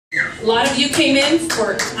A lot of you came in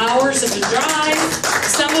for hours of a drive.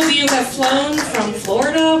 Some of you have flown from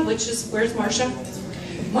Florida, which is, where's Marcia?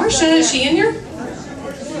 Marcia, is she in here?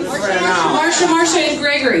 Marcia, and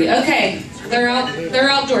Gregory. Okay, they're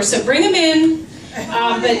outdoors, so bring them in.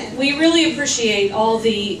 But we really appreciate all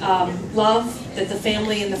the love that the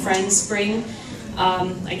family and the friends bring.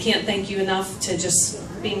 I can't thank you enough to just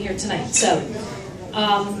being here tonight. So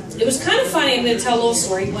it was kind of funny. I'm going to tell a little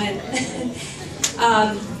story. When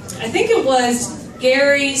I think it was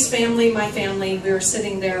Gary's family, my family, we were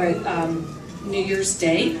sitting there at New Year's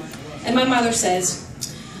Day, and my mother says,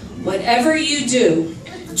 "Whatever you do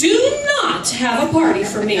not have a party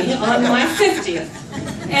for me on my 50th.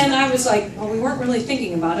 And I was like, well, we weren't really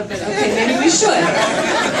thinking about it, but okay, maybe we should.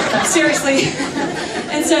 Seriously.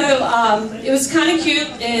 And so it was kind of cute,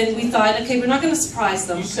 and we thought, okay, we're not going to surprise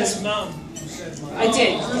them. You said Mom. I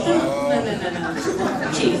did.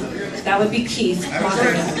 No. Keith. That would be Keith.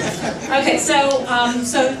 Okay, so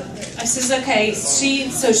I says, okay,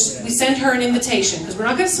 we sent her an invitation, because we're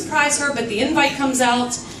not going to surprise her, but the invite comes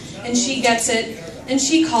out, and she gets it, and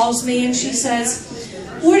she calls me, and she says,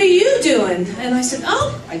 "What are you doing?" And I said,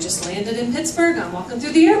 "Oh, I just landed in Pittsburgh. I'm walking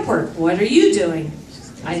through the airport." "What are you doing?"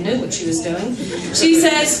 I knew what she was doing. She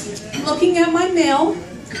says, "Looking at my mail."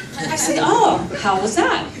 I said, "Oh, how was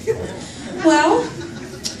that?" "Well,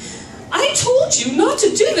 I told you not to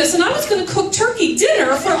do this, and I was going to cook turkey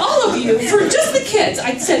dinner for all of you, for just the kids."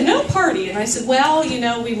 I said, "No party." And I said, "Well, you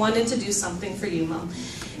know, we wanted to do something for you, Mom."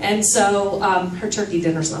 And so her turkey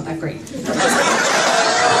dinner's not that great.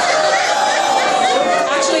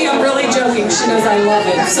 Actually, I'm really joking. She knows I love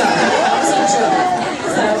it, so it's a joke.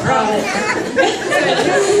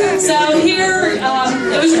 So here,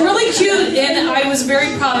 it was really cute, and I was very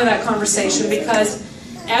proud of that conversation, because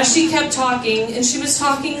as she kept talking, and she was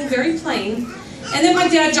talking very plain, and then my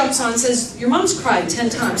dad jumps on and says, "Your mom's cried 10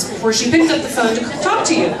 times before she picked up the phone to talk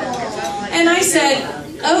to you." And I said,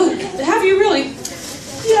 "Oh, have you really?"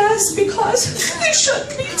 "Yes, because they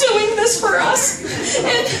shouldn't be doing this for us.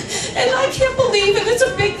 And I can't believe it. It's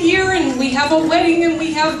a big year, and we have a wedding, and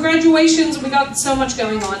we have graduations, and we got so much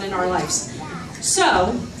going on in our lives."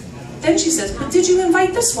 So then she says, "But did you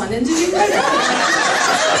invite this one? And did you invite that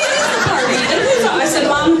one?" I said,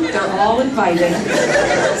 "Mom, they're all invited."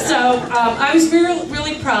 So I was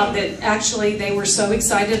really proud that actually they were so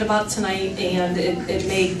excited about tonight, and it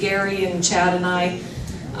made Gary and Chad and I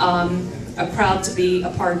proud to be a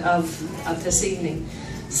part of this evening.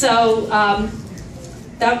 So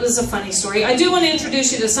that was a funny story. I do want to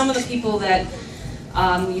introduce you to some of the people that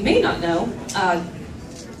you may not know,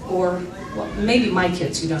 or well, maybe my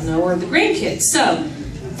kids you don't know, or the grandkids. So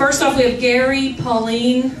first off, we have Gary,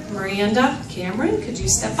 Pauline, Miranda, Cameron. Could you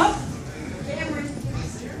step up? Cameron,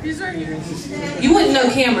 he's right here. You wouldn't know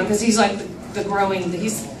Cameron because he's like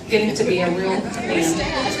he's getting to be a real man.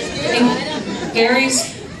 And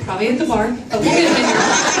Gary's probably at the bar, but we'll get him in here.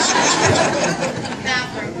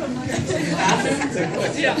 Bathroom?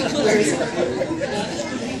 Yeah.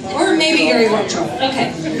 Or maybe Gary won't show up.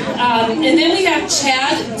 Okay. And then we have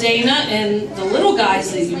Chad, Dana, and the little guys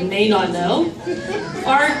that you may not know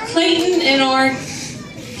are Clayton and our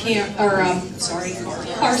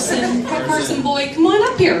Carson boy. Come on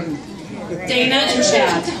up here. Dana and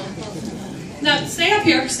Chad. No, stay up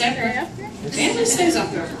here. Stay up here. Family stays up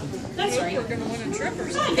here. That's right. We're going to win a trip or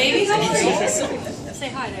something. Hi, baby. How are you? Say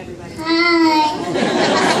hi to everybody. Hi.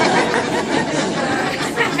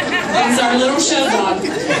 He's our little show dog.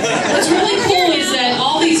 What's really cool is that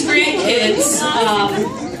all these grandkids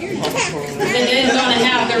that Donna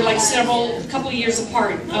have, they're like couple years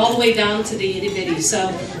apart, all the way down to the itty bitty.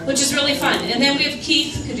 So, which is really fun. And then we have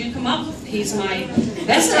Keith. Could you come up? He's my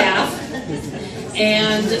best half.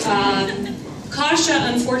 And Kasha,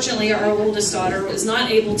 unfortunately, our oldest daughter, was not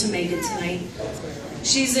able to make it tonight.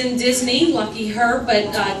 She's in Disney, lucky her,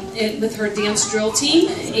 but with her dance drill team,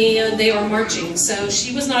 and they are marching. So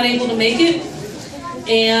she was not able to make it.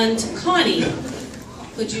 And Connie,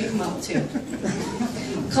 would you come up too?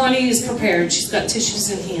 Connie is prepared. She's got tissues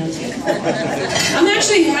in hand. I'm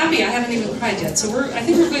actually happy I haven't even cried yet, so I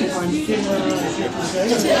think we're good, Connie.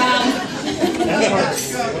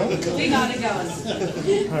 We got it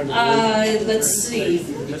going. Let's see.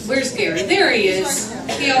 Where's Gary? There he is.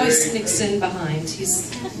 He always sneaks in behind. He's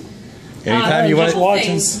anytime you want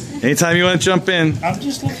watching. Anytime you want to jump in. I'm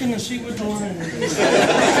just looking to see what the line is.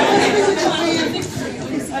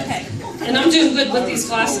 Okay. And I'm doing good with these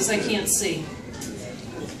glasses. I can't see.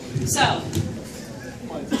 So, all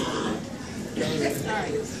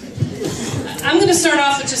right. I'm going to start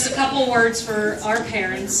off with just a couple words for our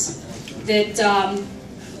parents that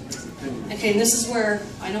Okay, and this is where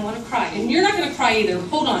I don't want to cry. And you're not going to cry either.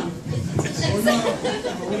 Hold on.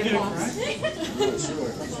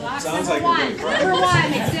 Sounds like Number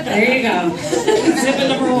one, exhibit. There you go. Exhibit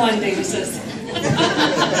number 1, baby says.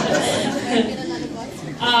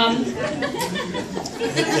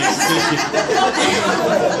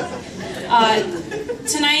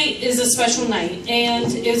 Tonight is a special night,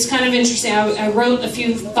 and it's kind of interesting. I wrote a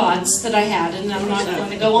few thoughts that I had, and I'm not going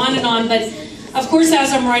to go on and on, but of course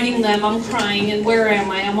as I'm writing them, I'm crying, and where am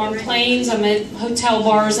I? I'm on planes, I'm at hotel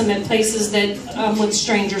bars, I'm at places that I'm with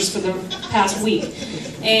strangers for the past week.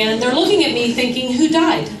 And they're looking at me thinking, who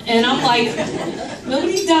died? And I'm like,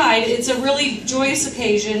 nobody died. It's a really joyous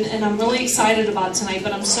occasion, and I'm really excited about tonight,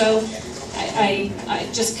 but I'm so, I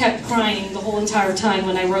just kept crying the whole entire time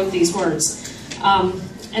when I wrote these words.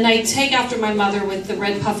 And I take after my mother with the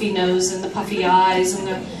red puffy nose and the puffy eyes and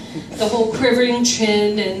the whole quivering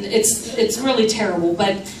chin, and it's really terrible,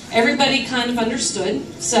 but everybody kind of understood,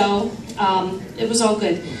 so it was all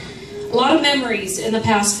good. A lot of memories in the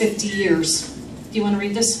past 50 years. Do you want to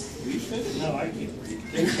read this? No, I can't read.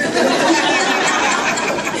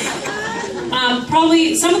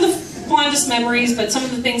 Probably some of the fondest memories, but some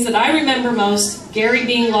of the things that I remember most, Gary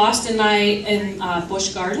being lost in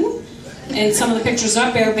Busch Garden, and some of the pictures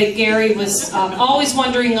up there, but Gary was always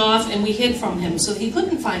wandering off, and we hid from him, so he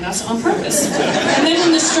couldn't find us on purpose. And then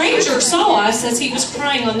when the stranger saw us as he was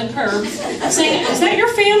crying on the curb, saying, "Is that your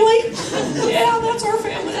family?" "Yeah, that's our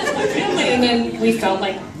family, that's my family." And then we felt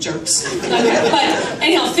like jerks. Okay. But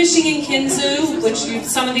anyhow, fishing in Kinzu, which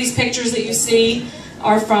some of these pictures that you see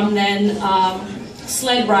are from then,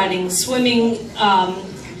 sled riding, swimming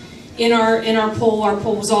in our pool. Our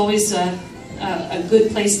pool was always a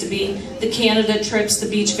good place to be. The Canada trips, the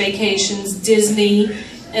beach vacations, Disney,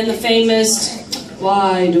 and the famous,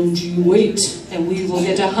 "Why don't you wait and we will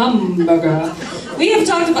get a hamburger." We have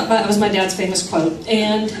talked about, that was my dad's famous quote,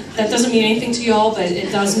 and that doesn't mean anything to y'all, but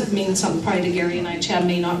it does mean something probably to Gary and I. Chad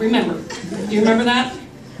may not remember. Do you remember that?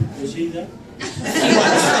 Was he there?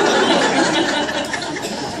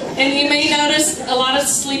 And you may notice a lot of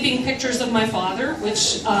sleeping pictures of my father,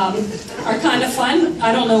 which are kind of fun.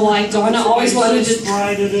 I don't know why Donna always wanted to...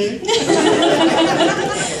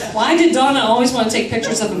 Why did Donna always want to take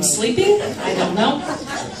pictures of him sleeping? I don't know.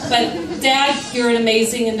 But Dad, you're an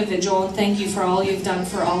amazing individual, and thank you for all you've done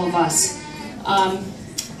for all of us.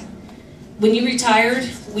 When you retired,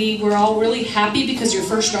 we were all really happy because your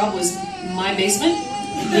first job was my basement.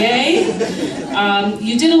 Yay!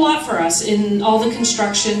 You did a lot for us in all the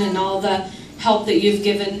construction and all the help that you've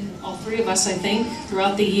given all three of us, I think,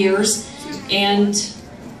 throughout the years, and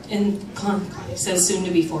Connie says soon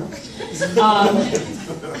to be four.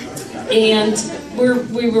 And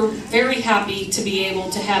we were very happy to be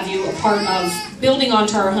able to have you a part of building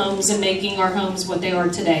onto our homes and making our homes what they are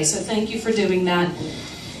today. So thank you for doing that.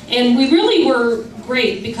 And we really were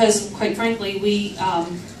great because, quite frankly, we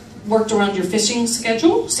worked around your fishing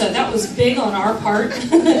schedule, so that was big on our part.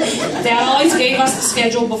 Dad always gave us the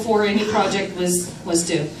schedule before any project was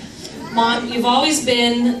due. Mom, you've always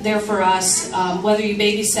been there for us, whether you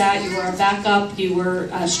babysat, you were our backup, you were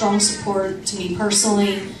a strong support to me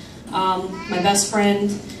personally, my best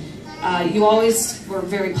friend. You always were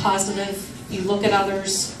very positive. You look at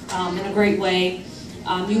others in a great way.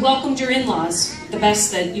 You welcomed your in-laws the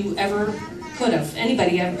best that you ever could have,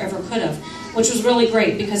 anybody ever could have, which was really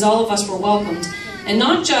great because all of us were welcomed. And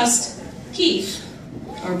not just Keith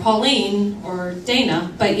or Pauline or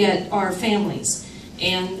Dana, but yet our families.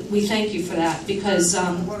 And we thank you for that because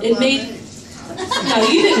it made... No,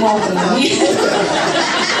 you didn't welcome them.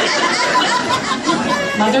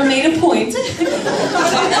 Mother made a point.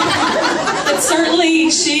 But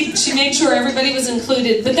certainly she made sure everybody was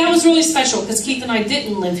included. But that was really special because Keith and I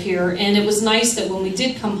didn't live here, and it was nice that when we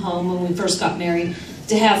did come home, when we first got married,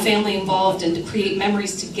 to have family involved and to create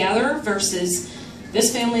memories together versus this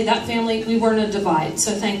family, that family. We weren't a divide.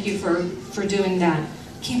 So thank you for doing that. I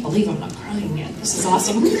can't believe I'm not crying yet. This is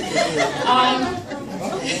awesome.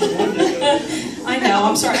 I know,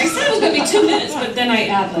 I'm sorry. I said it was going to be 2 minutes, but then I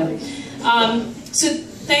ad-libbed. So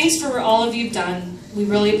thanks for all of you've done. We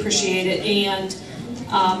really appreciate it. And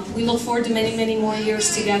we look forward to many, many more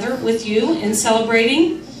years together with you in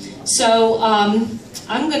celebrating. So I'm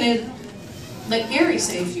going to let Gary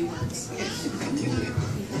say a few words.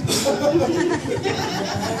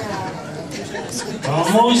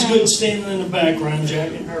 I'm always good standing in the background,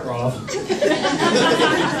 jacking her off.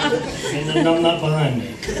 And then I'm not behind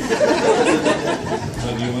me. So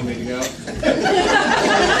do you want me to go?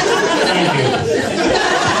 Thank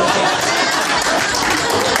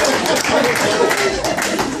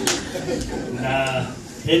you. Nah,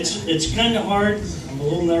 it's kind of hard. I'm a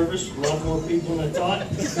little nervous, a lot more people than I thought.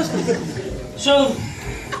 So,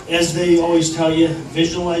 as they always tell you,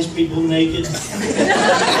 visualize people naked.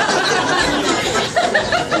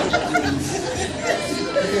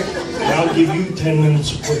 I'll give you 10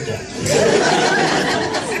 minutes to put that.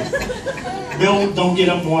 Bill, don't get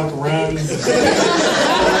up and walk around. I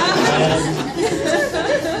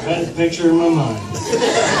had a picture in my mind.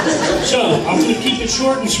 So, I'm going to keep it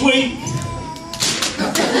short and sweet.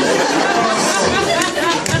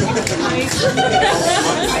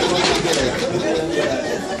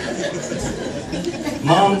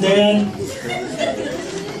 Mom, Dad,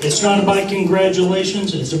 it's not about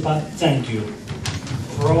congratulations, it's about thank you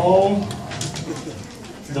for all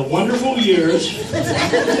the wonderful years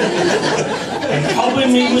and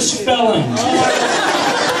helping me with spelling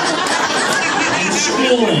and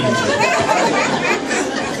schooling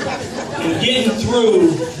and getting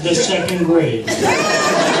through the 2nd grade.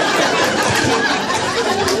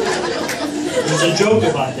 There's a joke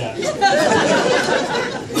about that.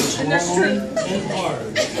 It's long and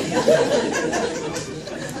hard.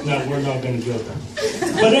 No, we're not going to go there.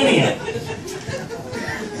 But anyhow,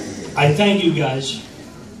 I thank you guys.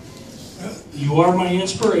 You are my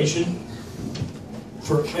inspiration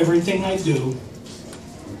for everything I do,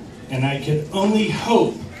 and I can only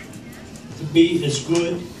hope to be as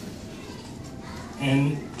good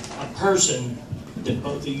and a person that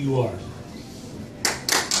both of you are.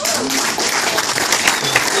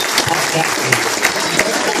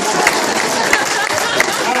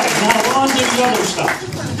 Alright, now on to the other stuff.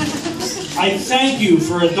 I thank you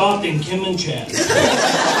for adopting Kim and Chad.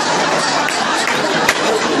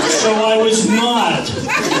 So I was not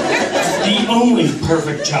the only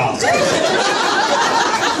perfect child.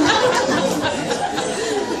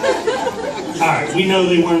 Alright, we know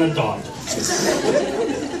they weren't adopted.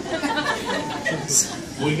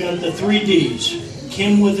 We got the 3 Ds.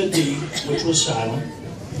 Kim with a D, which was silent.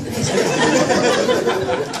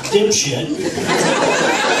 Dipshit.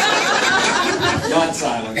 Not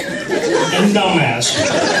silent. And dumbass.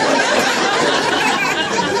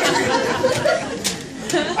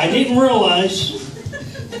 I didn't realize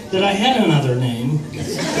that I had another name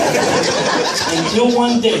until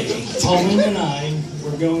one day, Pauline and I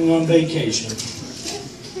were going on vacation.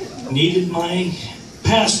 Needed my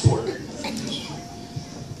passport.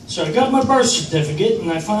 So I got my birth certificate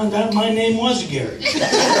and I found out my name was Gary.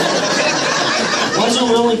 Wasn't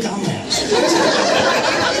really dumbass.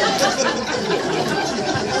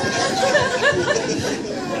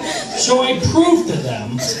 So I proved to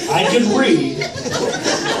them I could read,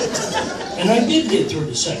 and I did get through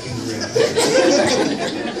the 2nd grade.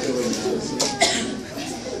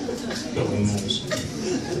 Billy knows.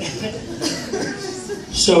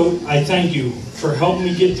 So I thank you for helping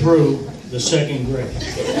me get through the 2nd grade.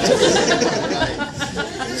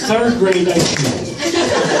 3rd grade I failed.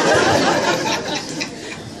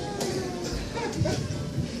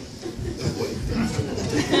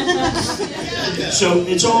 So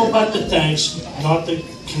it's all about the thanks, not the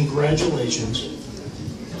congratulations.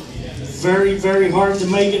 Very, very hard to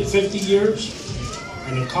make it 50 years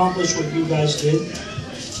and accomplish what you guys did.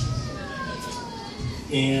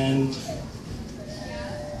 And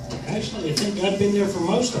actually, I think I've been there for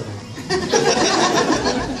most of them.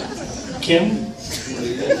 Kim?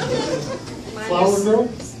 Flower girl?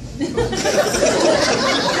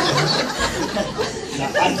 Now,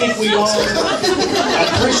 I think we all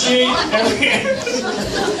appreciate everything.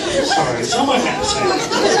 Sorry, someone had to say it.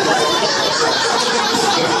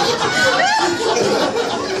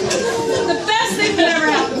 The best thing that ever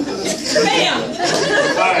happened. Bam!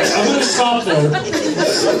 Alright, I'm going to stop there.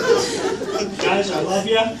 Guys, I love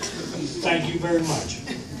you. Thank you very much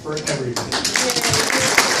for everything.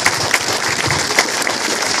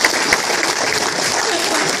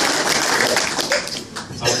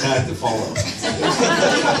 I'll have to follow.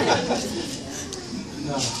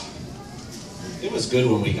 No. It was good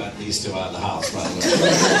when we got these 2 out of the house, by the way.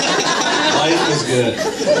 Life was good.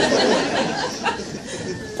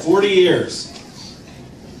 40 years.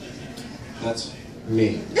 That's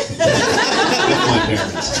me. With my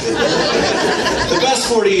parents. The best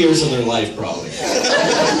 40 years of their life, probably.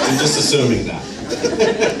 I'm just assuming that.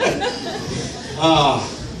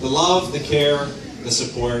 The love, the care, the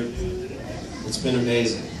support. It's been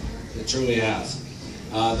amazing. It truly has.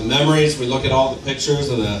 The memories, we look at all the pictures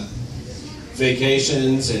of the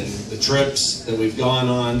vacations and the trips that we've gone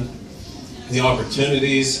on, the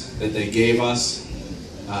opportunities that they gave us.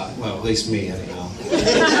 Well, at least me, anyhow.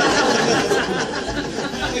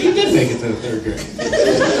 You did make it to the 3rd grade.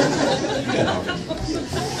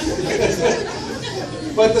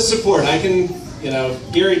 But the support, I can,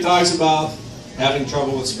 Gary talks about having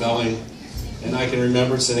trouble with spelling. And I can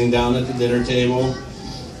remember sitting down at the dinner table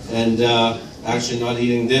and actually not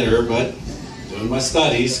eating dinner, but doing my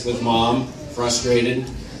studies with Mom, frustrated.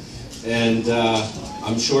 And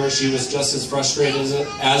I'm sure she was just as frustrated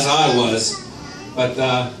as I was, but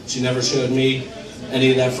she never showed me any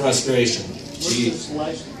of that frustration.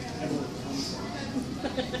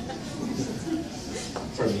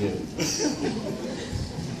 From you.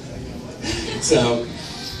 So,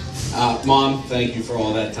 Mom, thank you for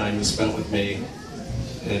all that time you spent with me,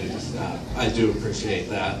 and I do appreciate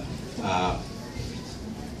that.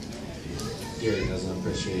 Gary doesn't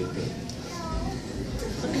appreciate the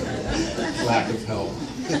lack of help.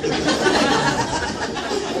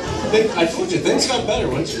 I told you, things got better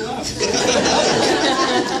once you left.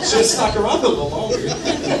 Should have stuck around a little longer.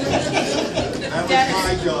 That was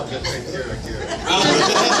my job to take care of Gary.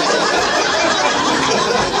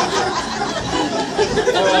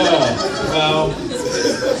 Well,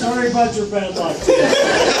 Sorry about your bad luck.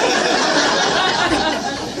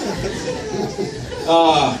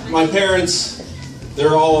 My parents,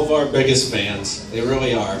 they're all of our biggest fans. They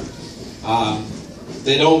really are.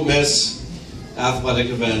 They don't miss athletic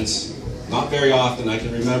events. Not very often. I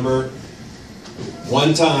can remember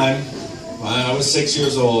one time when I was 6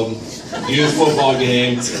 years old, youth football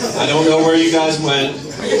game. I don't know where you guys went,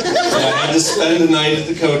 but I had to spend the night at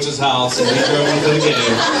the coach's house, and we drove into the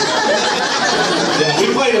game. Yeah,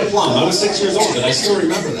 we played at Plum. I was 6 years old, but I still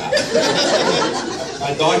remember that.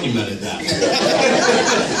 I documented that.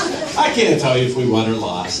 I can't tell you if we won or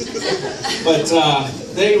lost, but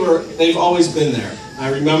they've always been there. I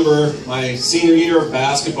remember my senior year of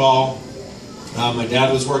basketball. My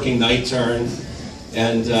dad was working night turn,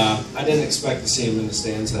 and I didn't expect to see him in the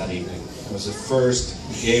stands that evening. It was the first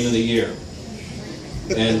game of the year,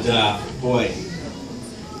 and boy,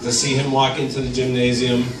 to see him walk into the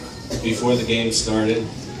gymnasium before the game started,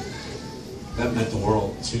 that meant the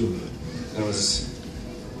world to me.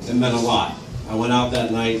 It meant a lot. I went out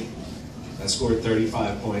that night. I scored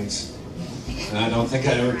 35 points. And I don't think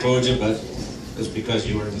I ever told you, but it was because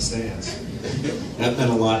you were in the stands. That meant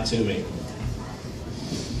a lot to me.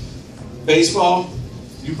 Baseball,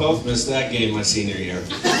 you both missed that game my senior year.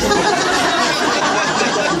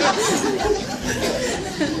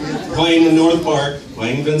 Playing in North Park,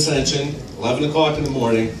 playing Vincentian, 11 o'clock in the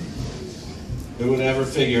morning. Who would ever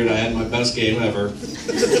figured I had my best game ever?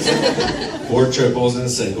 4 triples and a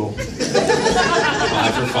single.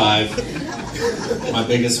 5 for 5. My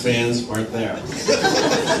biggest fans weren't there.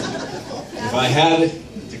 If I had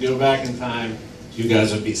to go back in time, you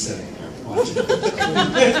guys would be sitting there watching.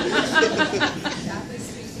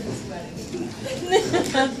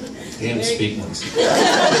 Damn Speakmans.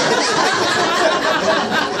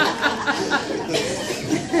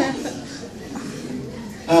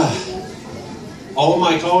 All of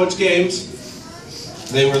my college games,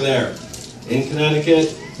 they were there. In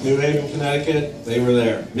Connecticut, New Haven, Connecticut, they were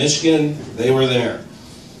there. Michigan, they were there.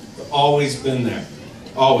 They've always been there.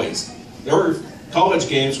 Always. There were college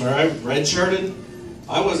games where I redshirted.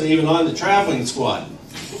 I wasn't even on the traveling squad.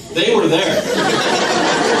 They were there.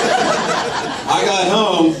 I got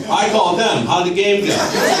home, I called them. How'd the game go?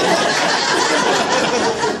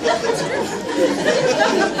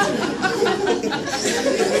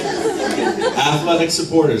 Athletic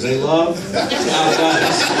supporters, they love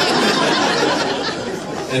athletics.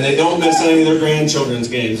 And they don't miss any of their grandchildren's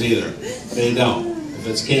games either. They don't. If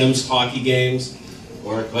it's Kim's hockey games,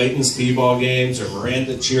 or Clayton's t-ball games, or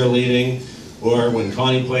Miranda cheerleading, or when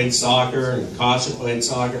Connie played soccer and Kasha played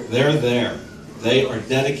soccer, they're there. They are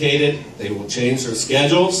dedicated. They will change their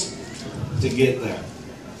schedules to get there.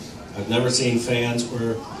 I've never seen fans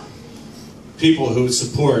or people who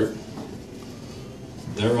support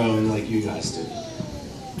their own like you guys do.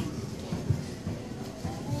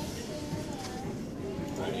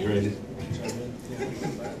 All right, you ready?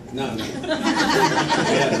 No.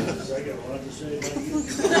 Yeah.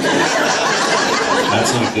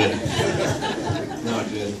 That's not good. Not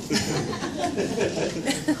good.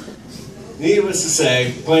 Needless to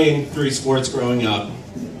say, playing 3 sports growing up,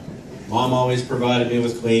 Mom always provided me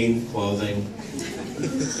with clean clothing,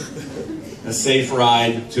 a safe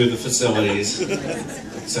ride to the facilities,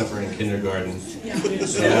 except for in kindergarten.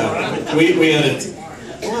 Yeah, we had it.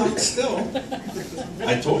 Well, still,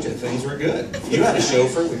 I told you things were good. If you had a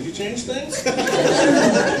chauffeur, would you change things?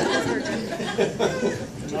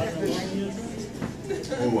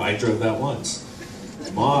 Oh, I drove that once.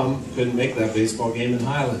 Mom couldn't make that baseball game in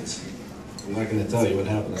Highlands. I'm not going to tell you what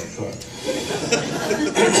happened to that car.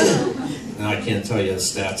 And I can't tell you the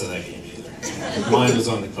stats of that game either. Mine was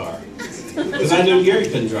on the car. Because I knew Gary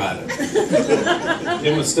couldn't drive it.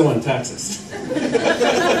 It was still in Texas.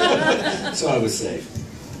 So I was safe.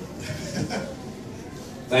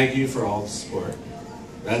 Thank you for all the support.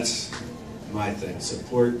 That's my thing.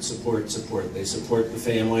 Support, support, support. They support the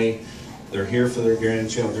family. They're here for their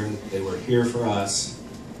grandchildren. They were here for us.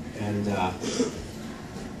 And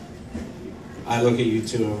I look at you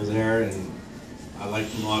two over there, and I like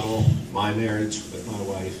to model my marriage with my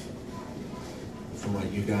wife from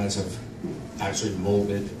what you guys have actually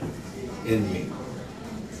molded in me.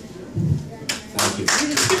 Thank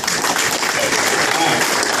you.